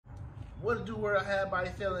What to do, world? How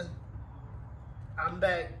everybody feeling? I'm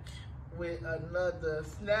back with another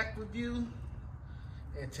snack review,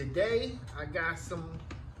 and today I got some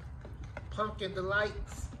Pumpkin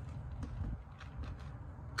Delights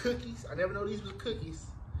cookies. I never know these were cookies,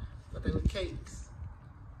 but they were cakes.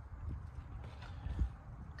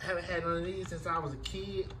 I haven't had none of these since I was a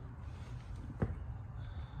kid,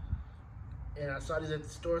 and I saw these at the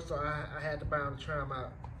store, so I had to buy them to try them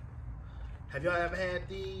out. Have y'all ever had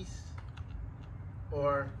these?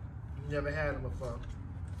 Or you never had them before?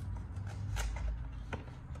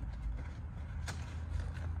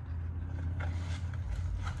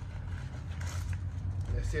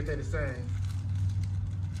 Let's see if they're the same.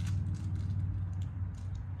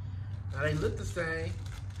 Now they look the same,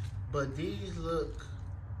 but these look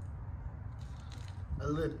a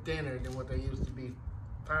little thinner than what they used to be.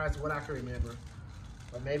 Prior to what I can remember.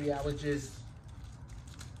 Or maybe I was just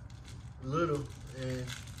little and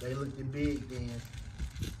they looked big then.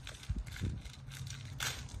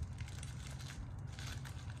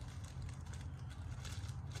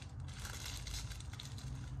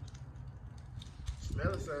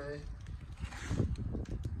 Smell the same.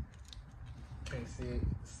 Can't see it.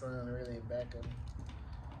 The sun really back up.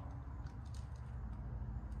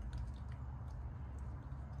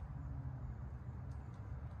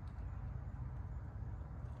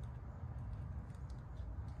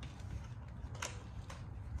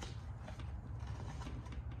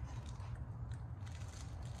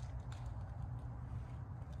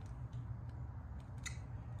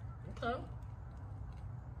 Okay.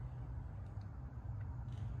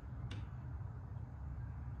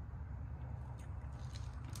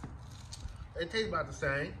 They taste about the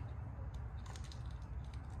same.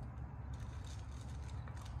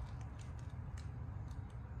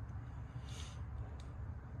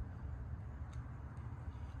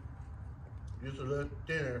 Just a little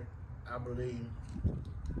thinner, I believe.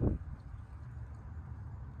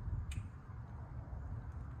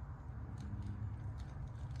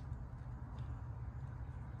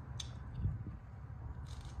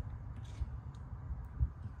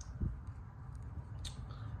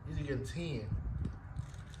 You get 10.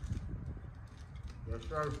 Yes,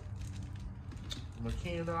 sir. I'm a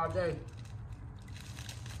 10 all day.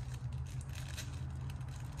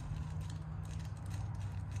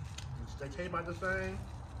 They taste about the same.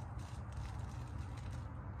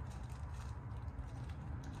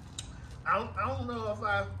 I don't know if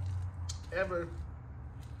I ever.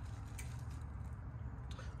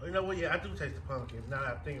 Oh, you know what? Yeah, I do taste the pumpkin. Now that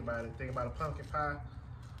I think about it, think about a pumpkin pie.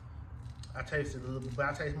 I taste it a little bit, but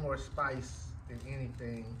I taste more spice than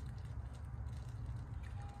anything.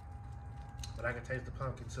 But I can taste the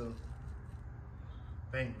pumpkin too,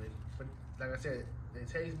 faintly. But like I said, they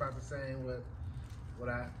taste about the same with what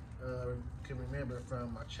I can remember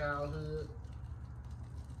from my childhood.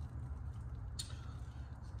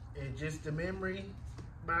 And just the memory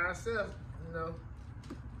by itself, you know,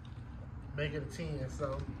 make it a 10.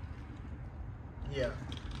 So, yeah.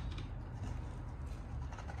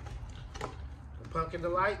 Pumpkin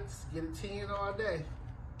Delights, get a 10 all day.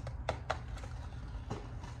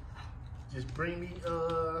 Just bring me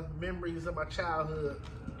memories of my childhood.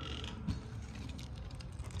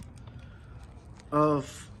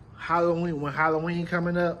 Of Halloween, when Halloween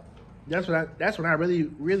coming up. That's when I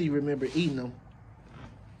really remember eating them.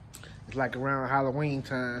 It's like around Halloween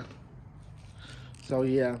time. So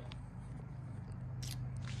yeah.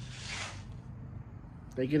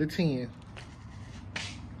 They get a 10.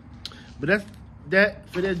 But that's that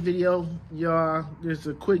for this video, y'all. Just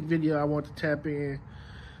a quick video I want to tap in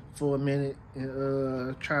for a minute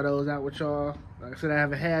and try those out with y'all. Like I said, I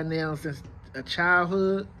haven't had them since a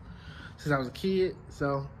childhood, since I was a kid.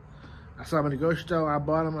 So I saw them in the grocery store, I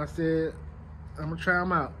bought them, I said, I'm gonna try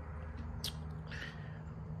them out.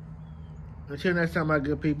 Until next time, my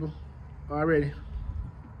good people. Already.